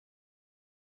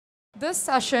This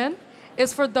session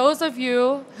is for those of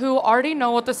you who already know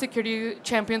what the Security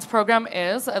Champions program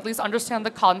is, at least understand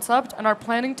the concept, and are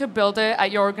planning to build it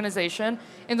at your organization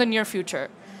in the near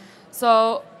future.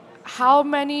 So how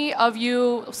many of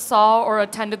you saw or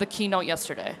attended the keynote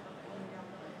yesterday?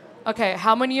 Okay,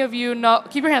 how many of you know,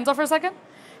 keep your hands up for a second.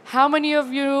 How many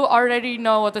of you already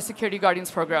know what the Security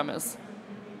Guardians program is?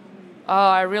 Oh,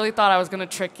 I really thought I was going to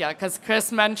trick you because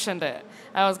Chris mentioned it.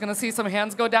 I was going to see some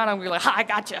hands go down and be like, ha, I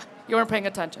got you. You weren't paying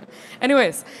attention.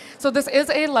 Anyways, so this is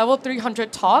a level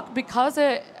 300 talk because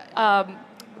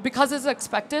it's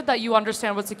expected that you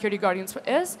understand what Security Guardians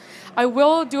is. I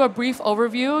will do a brief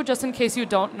overview just in case you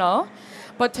don't know.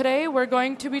 But today we're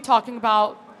going to be talking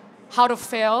about how to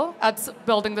fail at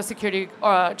building the Security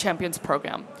Champions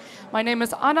program. My name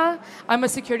is Anna. I'm a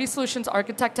security solutions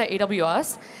architect at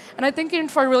AWS. And I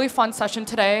think for a really fun session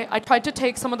today, I tried to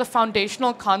take some of the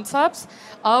foundational concepts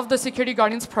of the Security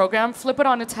Guardians program, flip it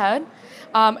on its head,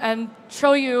 and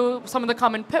show you some of the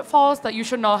common pitfalls that you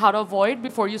should know how to avoid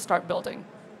before you start building.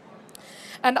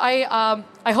 And I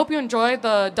hope you enjoy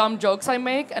the dumb jokes I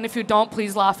make. And if you don't,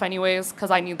 please laugh anyways,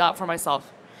 because I need that for myself.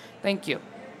 Thank you.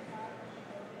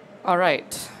 All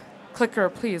right. Clicker,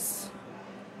 please.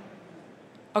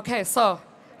 OK, so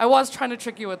I was trying to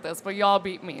trick you with this, but y'all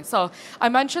beat me. So I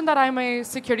mentioned that I'm a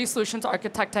security solutions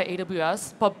architect at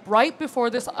AWS. But right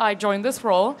before I joined this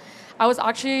role, I was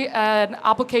actually an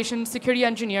application security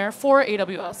engineer for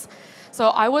AWS. So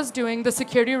I was doing the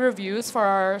security reviews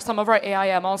for some of our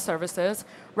AI/ML services,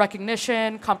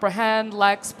 Recognition, Comprehend,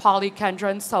 Lex, Poly,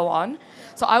 Kendra, and so on.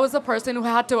 So I was the person who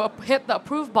had to hit the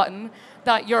approve button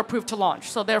that you're approved to launch.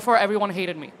 So therefore, everyone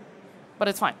hated me. But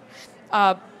it's fine.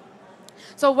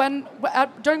 So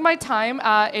during my time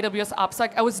at AWS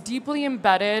AppSec, I was deeply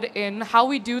embedded in how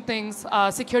we do things,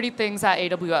 security things at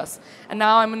AWS. And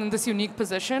now I'm in this unique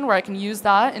position where I can use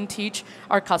that and teach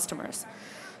our customers.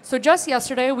 So just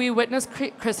yesterday, we witnessed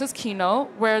Chris's keynote,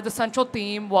 where the central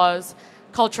theme was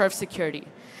culture of security.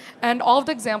 And all of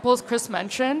the examples Chris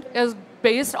mentioned is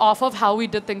based off of how we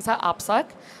did things at AppSec.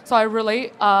 So I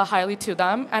relate highly to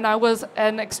them. And I was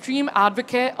an extreme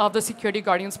advocate of the Security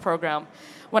Guardians program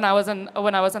when I was an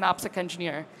AppSec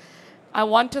engineer. I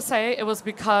want to say it was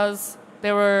because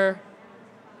they were,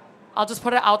 I'll just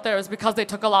put it out there, it was because they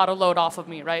took a lot of load off of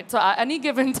me, right? So at any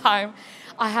given time,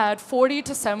 I had 40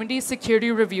 to 70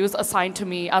 security reviews assigned to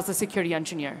me as a security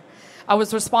engineer. I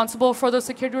was responsible for those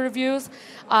security reviews.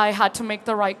 I had to make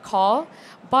the right call.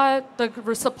 But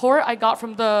the support I got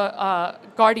from the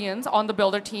Guardians on the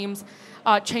builder teams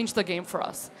changed the game for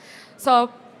us.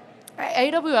 So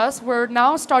at AWS, we're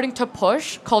now starting to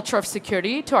push culture of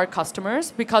security to our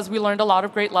customers because we learned a lot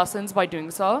of great lessons by doing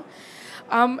so.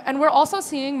 And we're also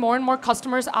seeing more and more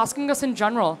customers asking us in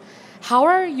general, how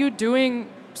are you doing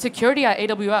security at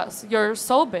AWS? You're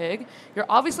so big. You're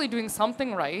obviously doing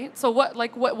something right. So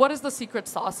what is the secret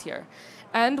sauce here?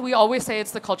 And we always say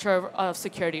it's the culture of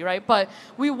security, right? But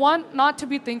we want not to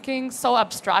be thinking so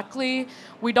abstractly.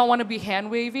 We don't want to be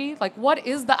hand-wavy. Like, what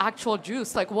is the actual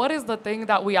juice? Like, what is the thing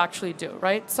that we actually do,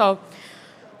 right? So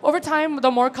over time, the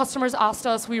more customers asked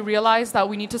us, we realized that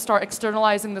we need to start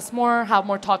externalizing this more, have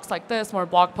more talks like this, more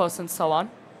blog posts, and so on.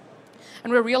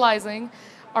 And we're realizing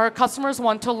our customers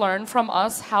want to learn from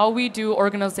us how we do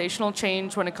organizational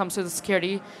change when it comes to the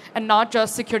security, and not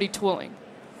just security tooling.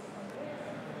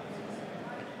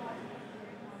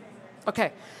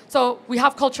 OK, so we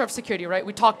have culture of security, right?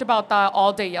 We talked about that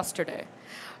all day yesterday.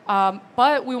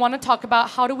 But we want to talk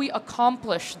about how do we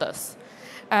accomplish this.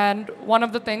 And one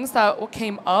of the things that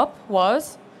came up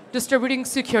was distributing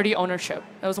security ownership.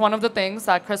 It was one of the things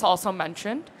that Chris also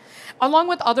mentioned, along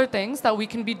with other things that we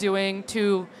can be doing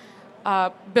to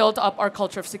build up our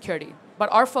culture of security.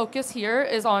 But our focus here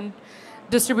is on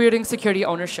distributing security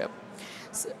ownership.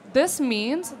 This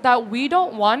means that we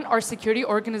don't want our security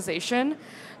organization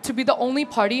to be the only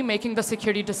party making the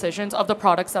security decisions of the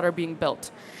products that are being built.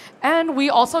 And we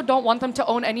also don't want them to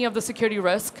own any of the security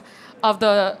risk of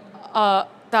that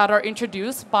are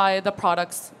introduced by the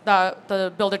products that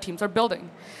the builder teams are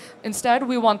building. Instead,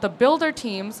 we want the builder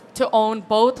teams to own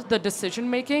both the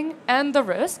decision-making and the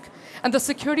risk. And the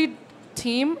security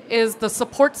team is the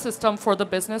support system for the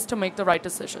business to make the right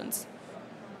decisions.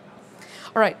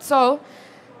 All right, so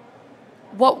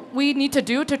what we need to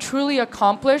do to truly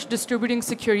accomplish distributing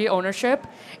security ownership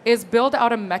is build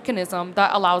out a mechanism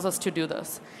that allows us to do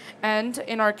this. And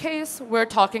in our case, we're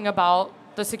talking about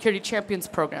the Security Champions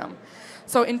program.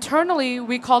 So internally,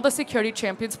 we call the Security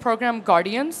Champions program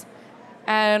Guardians.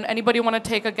 And anybody want to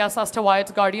take a guess as to why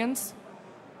it's Guardians?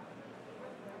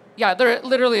 Yeah,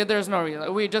 there's no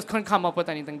reason. We just couldn't come up with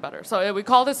anything better. So we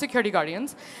call this Security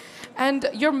Guardians. And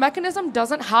your mechanism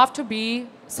doesn't have to be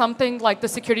something like the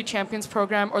Security Champions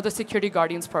program or the Security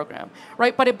Guardians program,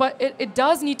 right? But it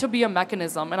does need to be a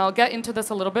mechanism, and I'll get into this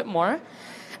a little bit more.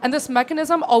 And this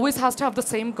mechanism always has to have the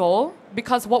same goal,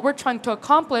 because what we're trying to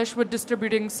accomplish with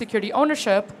distributing security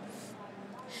ownership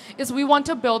is we want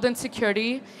to build in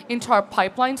security into our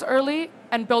pipelines early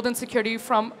and build in security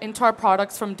into our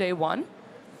products from day one.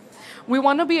 We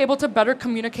want to be able to better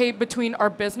communicate between our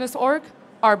business org,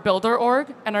 our builder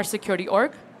org, and our security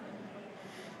org.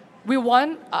 We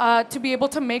want to be able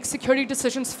to make security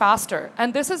decisions faster.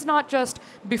 And this is not just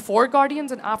before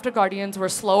Guardians and after Guardians, we're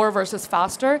slower versus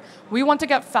faster. We want to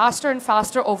get faster and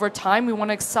faster over time. We want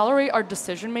to accelerate our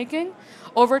decision making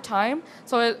over time.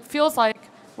 So it feels like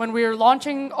when we're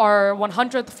launching our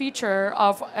 100th feature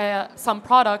of some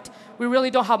product, we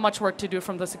really don't have much work to do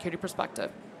from the security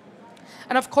perspective.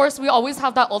 And of course, we always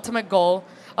have that ultimate goal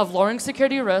of lowering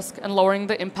security risk and lowering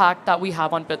the impact that we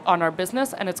have on our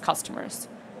business and its customers.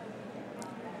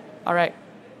 All right.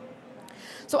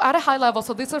 So at a high level,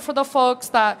 so these are for the folks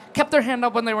that kept their hand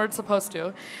up when they weren't supposed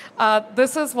to.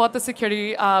 This is what the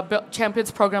Security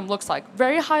Champions program looks like.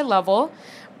 Very high level.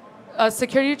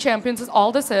 Security Champions is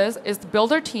all this is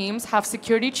builder teams have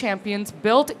security champions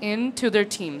built into their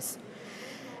teams.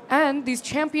 And these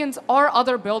champions are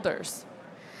other builders.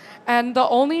 And the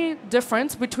only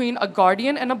difference between a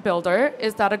guardian and a builder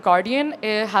is that a guardian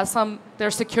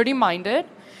they're security minded.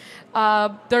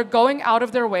 They're going out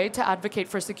of their way to advocate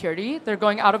for security. They're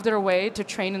going out of their way to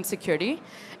train in security.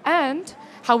 And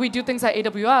how we do things at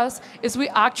AWS is we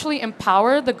actually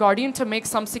empower the guardian to make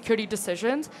some security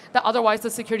decisions that otherwise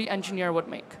the security engineer would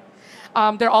make.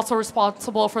 They're also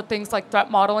responsible for things like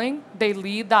threat modeling. They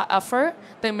lead that effort.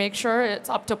 They make sure it's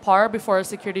up to par before a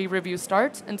security review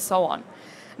starts, and so on.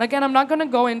 And again, I'm not going to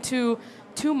go into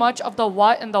too much of the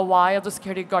what and the why of the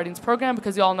Security Guardians program,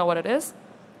 because you all know what it is.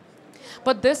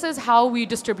 But this is how we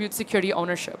distribute security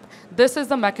ownership. This is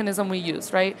the mechanism we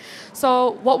use, right?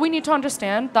 So what we need to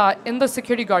understand that in the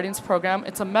Security Guardians program,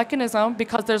 it's a mechanism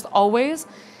because there's always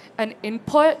an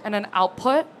input and an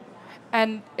output,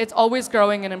 and it's always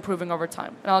growing and improving over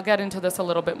time. And I'll get into this a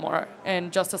little bit more in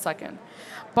just a second.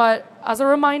 But as a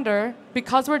reminder,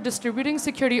 because we're distributing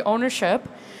security ownership,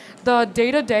 the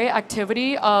day-to-day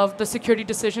activity of the security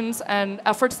decisions and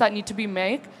efforts that need to be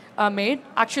made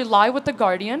actually lie with the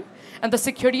guardian, and the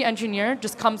security engineer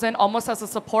just comes in almost as a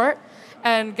support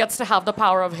and gets to have the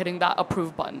power of hitting that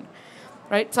approve button,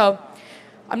 right? So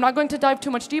I'm not going to dive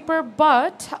too much deeper,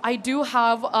 but I do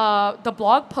have the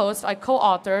blog post I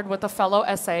co-authored with a fellow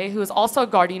SA who is also a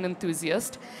Guardian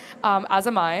enthusiast, as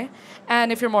am I.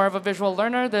 And if you're more of a visual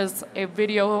learner, there's a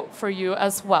video for you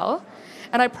as well.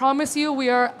 And I promise you, we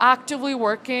are actively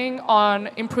working on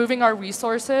improving our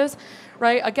resources,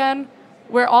 right? Again,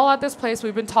 we're all at this place.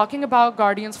 We've been talking about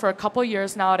Guardians for a couple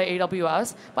years now at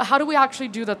AWS, but how do we actually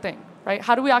do the thing, right?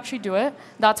 How do we actually do it?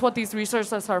 That's what these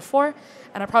resources are for,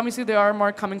 and I promise you there are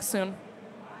more coming soon.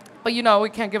 But you know, we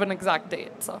can't give an exact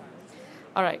date, so.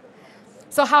 All right,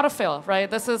 so how to fail,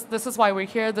 right? This is why we're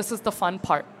here. This is the fun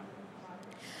part.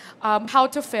 How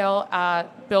to fail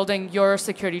at building your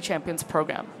Security Champions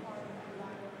program.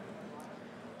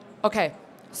 Okay,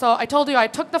 so I told you I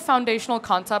took the foundational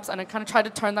concepts and I kind of tried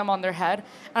to turn them on their head.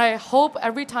 And I hope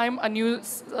every time a new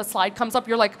slide comes up,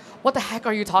 you're like, what the heck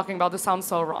are you talking about? This sounds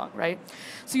so wrong, right?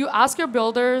 So you ask your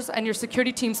builders and your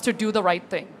security teams to do the right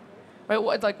thing, right?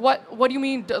 What do you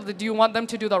mean? Do you want them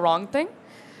to do the wrong thing?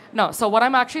 No, so what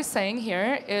I'm actually saying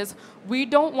here is we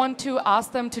don't want to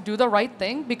ask them to do the right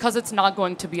thing because it's not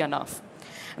going to be enough.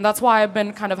 And that's why I've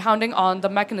been kind of hounding on the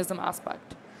mechanism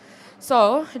aspect.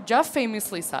 So Jeff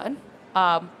famously said,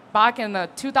 back in the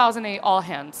 2008 All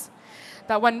Hands,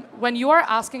 that when you are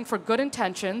asking for good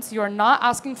intentions, you are not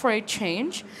asking for a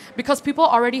change because people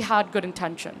already had good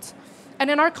intentions.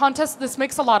 And in our context, this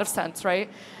makes a lot of sense, right?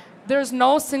 There's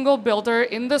no single builder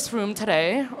in this room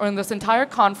today or in this entire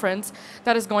conference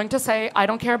that is going to say, I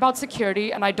don't care about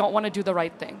security and I don't want to do the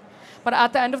right thing. But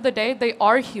at the end of the day, they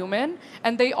are human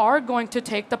and they are going to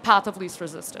take the path of least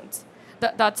resistance.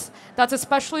 That's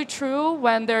especially true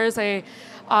when there is a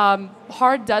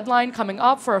hard deadline coming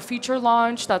up for a feature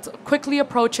launch that's quickly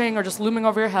approaching or just looming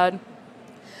over your head.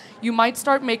 You might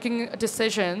start making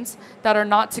decisions that are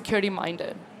not security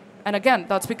minded. And again,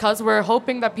 that's because we're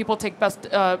hoping that people take best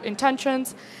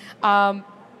intentions,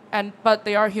 but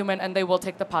they are human and they will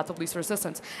take the path of least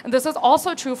resistance. And this is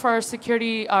also true for our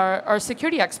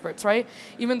security experts, right?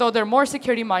 Even though they're more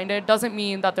security minded, doesn't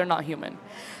mean that they're not human.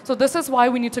 So this is why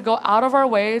we need to go out of our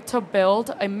way to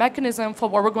build a mechanism for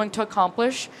what we're going to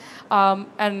accomplish,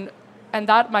 and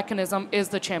that mechanism is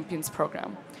the Champions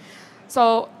program.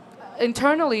 So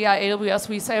internally at AWS,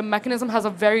 we say a mechanism has a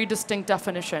very distinct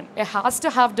definition. It has to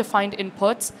have defined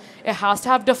inputs. It has to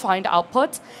have defined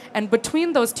outputs. And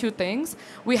between those two things,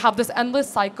 we have this endless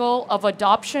cycle of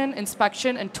adoption,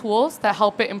 inspection, and tools that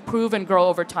help it improve and grow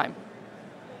over time.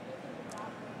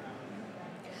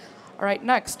 All right,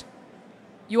 next.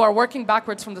 You are working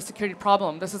backwards from the security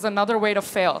problem. This is another way to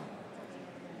fail.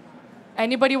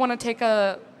 Anybody want to take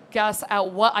a guess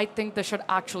at what I think this should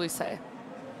actually say?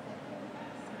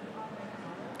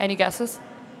 Any guesses?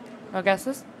 No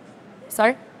guesses?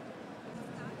 Sorry?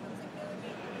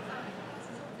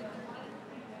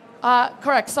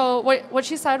 Correct. So what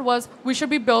she said was we should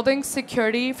be building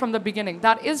security from the beginning.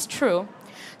 That is true.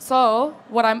 So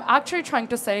what I'm actually trying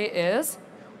to say is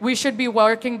we should be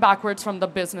working backwards from the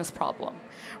business problem,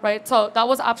 right? So that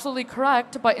was absolutely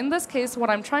correct. But in this case, what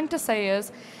I'm trying to say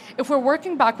is if we're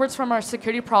working backwards from our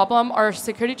security problem, our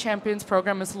security champions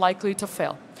program is likely to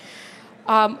fail.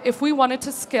 If we wanted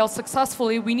to scale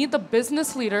successfully, we need the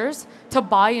business leaders to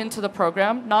buy into the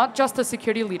program, not just the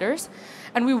security leaders.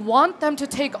 And we want them to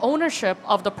take ownership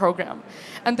of the program.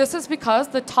 And this is because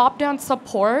the top-down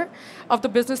support of the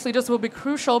business leaders will be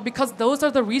crucial because those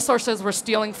are the resources we're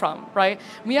stealing from, right?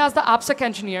 Me as the AppSec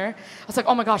engineer, I was like,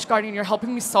 oh my gosh, Guardian, you're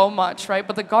helping me so much, right?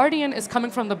 But the Guardian is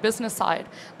coming from the business side,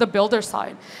 the builder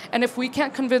side. And if we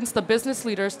can't convince the business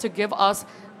leaders to give us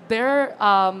their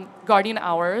Guardian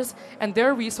hours and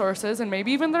their resources and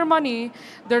maybe even their money,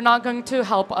 they're not going to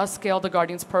help us scale the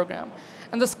Guardians program.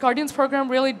 And this Guardians program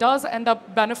really does end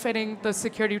up benefiting the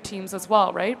security teams as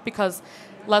well, right? Because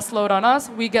less load on us,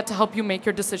 we get to help you make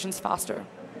your decisions faster.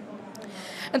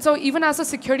 And so even as a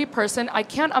security person, I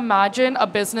can't imagine a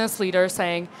business leader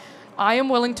saying, I am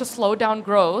willing to slow down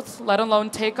growth, let alone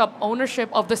take up ownership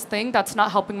of this thing that's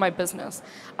not helping my business.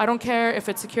 I don't care if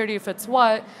it's security, if it's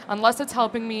what, unless it's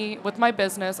helping me with my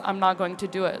business, I'm not going to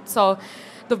do it. So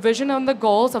the vision and the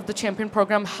goals of the champion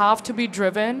program have to be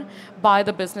driven by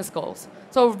the business goals.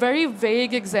 So a very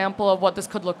vague example of what this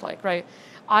could look like, right?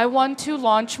 I want to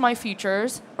launch my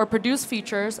features or produce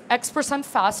features X%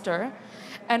 faster,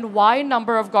 and Y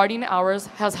number of Guardian hours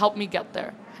has helped me get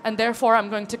there. And therefore, I'm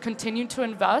going to continue to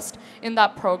invest in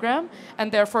that program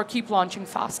and therefore keep launching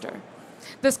faster.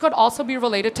 This could also be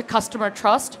related to customer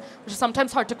trust, which is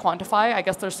sometimes hard to quantify. I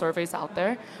guess there's surveys out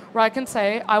there where I can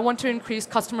say, I want to increase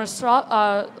customer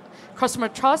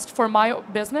trust for my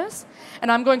business,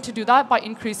 and I'm going to do that by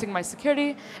increasing my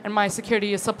security, and my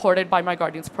security is supported by my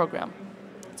Guardians program.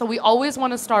 So we always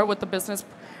want to start with the business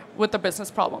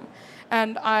problem.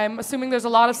 And I'm assuming there's a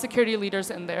lot of security leaders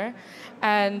in there.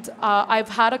 And I've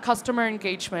had a customer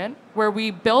engagement where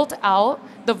we built out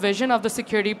the vision of the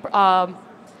Security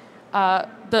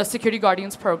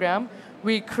Guardians program.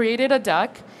 We created a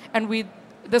deck, and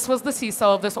this was the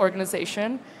CISO of this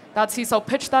organization. That CISO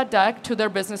pitched that deck to their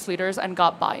business leaders and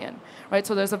got buy-in, right?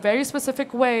 So there's a very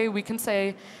specific way we can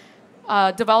say,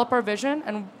 develop our vision,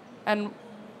 and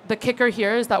the kicker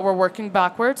here is that we're working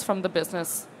backwards from the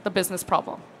business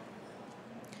problem.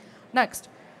 Next,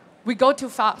 we go too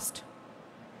fast.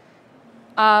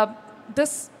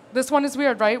 This one is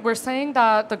weird, right? We're saying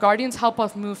that the Guardians help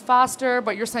us move faster,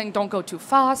 but you're saying don't go too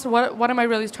fast. What am I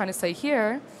really trying to say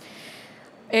here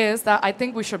is that I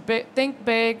think we should think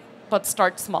big, but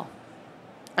start small.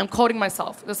 I'm quoting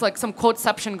myself. There's like some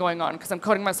quoteception going on because I'm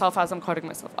quoting myself as I'm quoting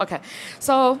myself. Okay,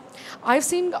 so I've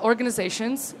seen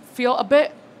organizations feel a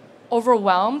bit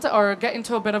overwhelmed or get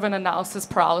into a bit of an analysis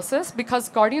paralysis because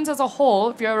Guardians as a whole,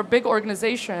 if you're a big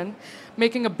organization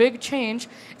making a big change,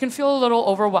 it can feel a little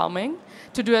overwhelming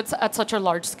to do it at such a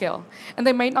large scale. And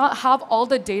they might not have all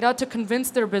the data to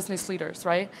convince their business leaders,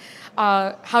 right?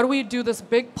 How do we do this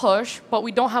big push, but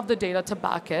we don't have the data to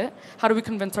back it? How do we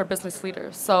convince our business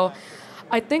leaders? So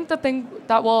I think the thing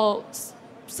that will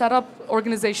set up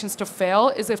organizations to fail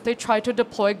is if they try to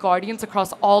deploy Guardians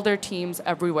across all their teams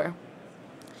everywhere.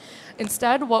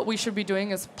 Instead, what we should be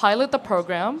doing is pilot the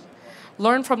program,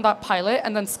 learn from that pilot,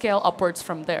 and then scale upwards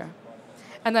from there.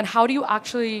 And then how do you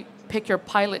actually pick your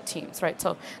pilot teams, right?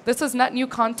 So this is net new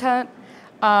content.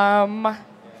 I'm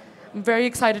very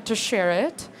excited to share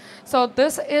it. So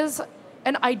this is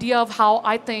an idea of how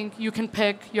I think you can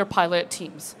pick your pilot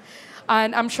teams.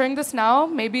 And I'm sharing this now,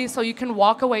 maybe so you can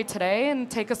walk away today and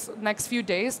take us next few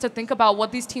days to think about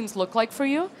what these teams look like for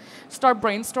you, start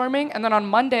brainstorming, and then on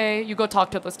Monday, you go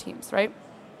talk to those teams, right?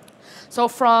 So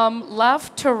from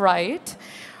left to right,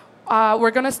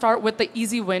 we're going to start with the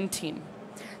easy win team.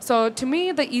 So to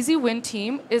me, the easy win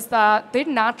team is that they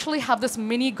naturally have this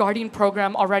mini Guardian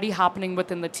program already happening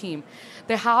within the team.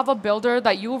 They have a builder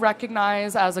that you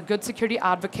recognize as a good security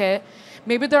advocate.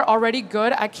 Maybe they're already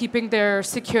good at keeping their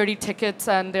security tickets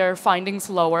and their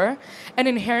findings lower. And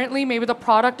inherently, maybe the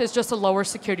product is just a lower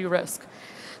security risk.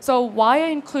 So why I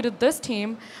included this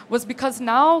team was because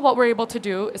now what we're able to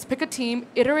do is pick a team,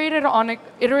 iterate on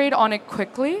it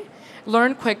quickly,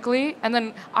 learn quickly, and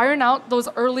then iron out those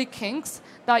early kinks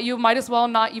that you might as well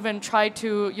not even try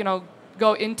to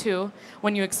go into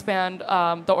when you expand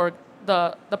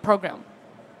the program.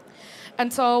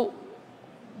 And so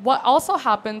what also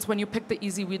happens when you pick the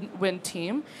easy win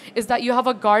team is that you have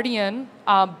a guardian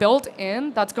built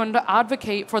in that's going to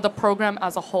advocate for the program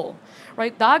as a whole,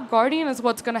 right? That guardian is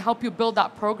what's going to help you build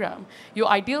that program. You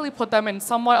ideally put them in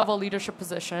somewhat of a leadership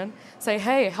position, say,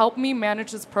 hey, help me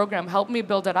manage this program, help me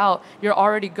build it out. You're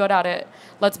already good at it.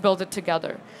 Let's build it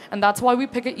together. And that's why we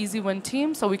pick an easy win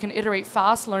team, so we can iterate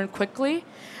fast, learn quickly.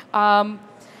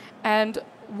 And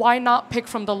why not pick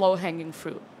from the low-hanging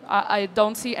fruit? I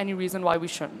don't see any reason why we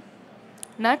shouldn't.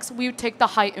 Next, we take the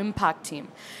high impact team.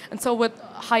 And so with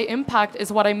high impact is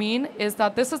what I mean is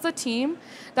that this is a team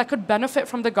that could benefit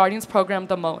from the Guardians program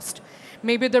the most.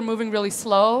 Maybe they're moving really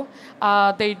slow,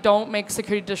 they don't make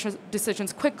security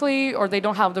decisions quickly, or they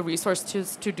don't have the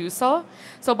resources to do so.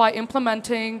 So by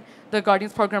implementing the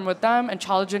Guardians program with them and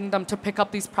challenging them to pick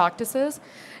up these practices,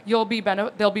 they'll be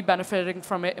benefiting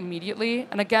from it immediately.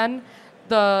 And again,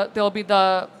 they'll be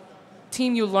the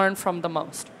team you learn from the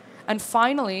most. And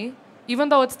finally, even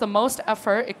though it's the most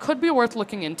effort, it could be worth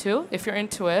looking into, if you're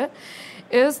into it,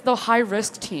 is the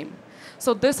high-risk team.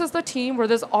 So this is the team where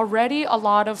there's already a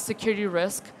lot of security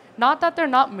risk. Not that they're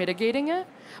not mitigating it,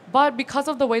 but because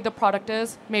of the way the product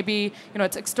is, maybe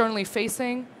it's externally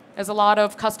facing, there's a lot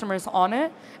of customers on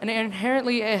it, and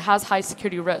inherently it has high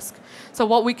security risk. So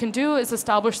what we can do is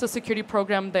establish the security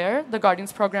program there, the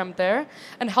Guardians program there,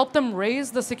 and help them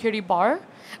raise the security bar.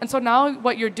 And so now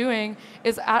what you're doing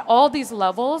is at all these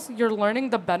levels, you're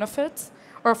learning the benefits,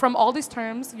 or from all these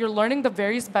terms, you're learning the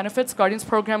various benefits Guardians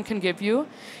program can give you.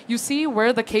 You see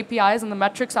where the KPIs and the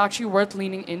metrics are actually worth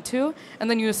leaning into, and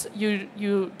then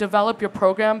you develop your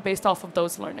program based off of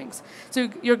those learnings. So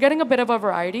you're getting a bit of a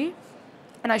variety.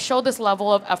 And I show this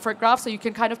level of effort graph, so you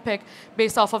can kind of pick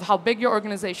based off of how big your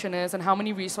organization is and how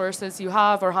many resources you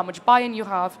have or how much buy-in you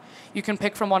have. You can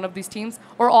pick from one of these teams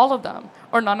or all of them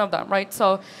or none of them, right?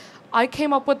 So I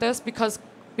came up with this because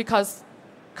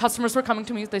customers were coming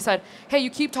to me. They said, hey,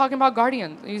 you keep talking about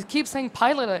Guardian. You keep saying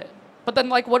pilot it. But then,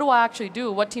 what do I actually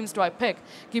do? What teams do I pick?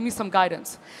 Give me some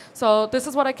guidance. So this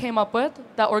is what I came up with.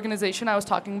 That organization I was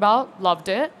talking about loved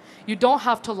it. You don't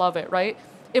have to love it, right?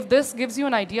 If this gives you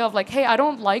an idea of hey, I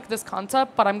don't like this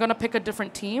concept, but I'm going to pick a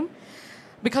different team,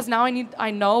 because now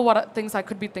I know what things I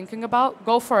could be thinking about,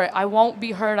 go for it. I won't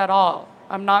be hurt at all.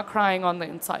 I'm not crying on the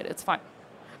inside. It's fine.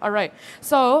 All right.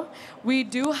 So we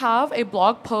do have a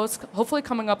blog post, hopefully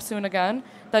coming up soon again,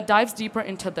 that dives deeper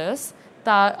into this,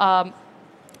 that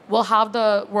will have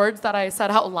the words that I said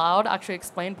out loud actually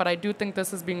explained, but I do think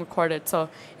this is being recorded, so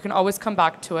you can always come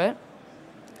back to it.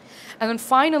 And then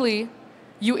finally,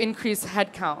 you increase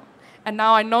headcount. And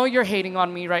now I know you're hating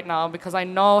on me right now because I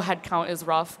know headcount is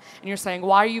rough. And you're saying,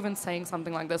 why are you even saying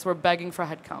something like this? We're begging for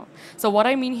headcount. So what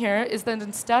I mean here is that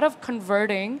instead of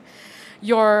converting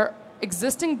your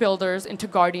existing builders into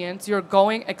Guardians, you're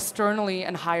going externally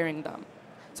and hiring them.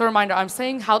 So reminder, I'm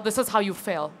saying this is how you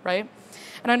fail, right?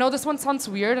 And I know this one sounds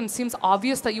weird and seems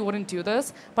obvious that you wouldn't do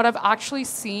this, but I've actually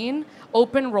seen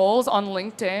open roles on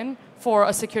LinkedIn for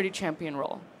a security champion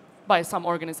role by some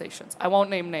organizations. I won't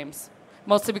name names,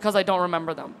 mostly because I don't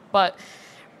remember them. But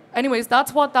anyways,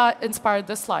 that's what that inspired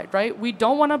this slide, right? We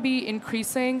don't want to be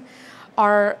increasing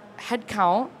our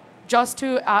headcount just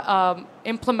to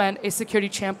implement a security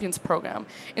champions program.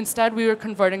 Instead, we were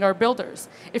converting our builders.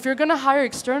 If you're going to hire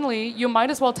externally, you might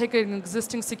as well take an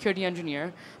existing security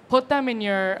engineer, put them in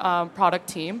your product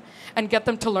team, and get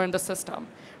them to learn the system.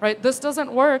 Right? This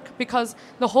doesn't work because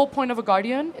the whole point of a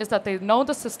Guardian is that they know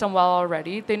the system well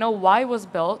already, they know why it was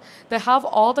built, they have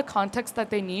all the context that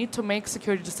they need to make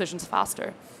security decisions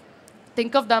faster.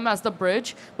 Think of them as the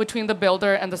bridge between the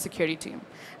builder and the security team.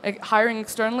 Hiring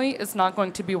externally is not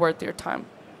going to be worth your time.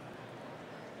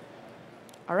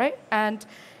 All right? And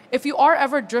if you are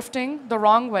ever drifting the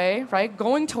wrong way, right,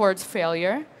 going towards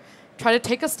failure, try to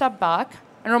take a step back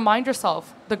and remind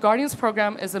yourself the Guardians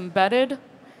program is embedded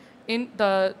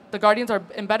the Guardians are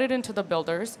embedded into the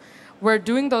builders. We're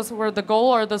doing those where the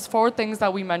goal are those 4 things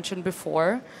that we mentioned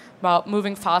before about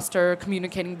moving faster,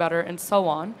 communicating better, and so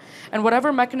on. And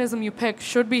whatever mechanism you pick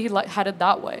should be headed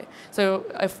that way. So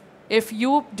if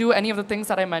you do any of the things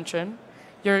that I mentioned,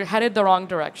 you're headed the wrong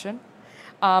direction.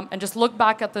 And just look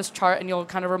back at this chart and you'll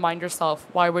kind of remind yourself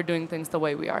why we're doing things the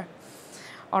way we are.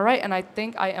 All right, and I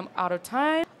think I am out of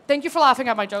time. Thank you for laughing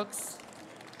at my jokes.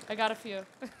 I got a few.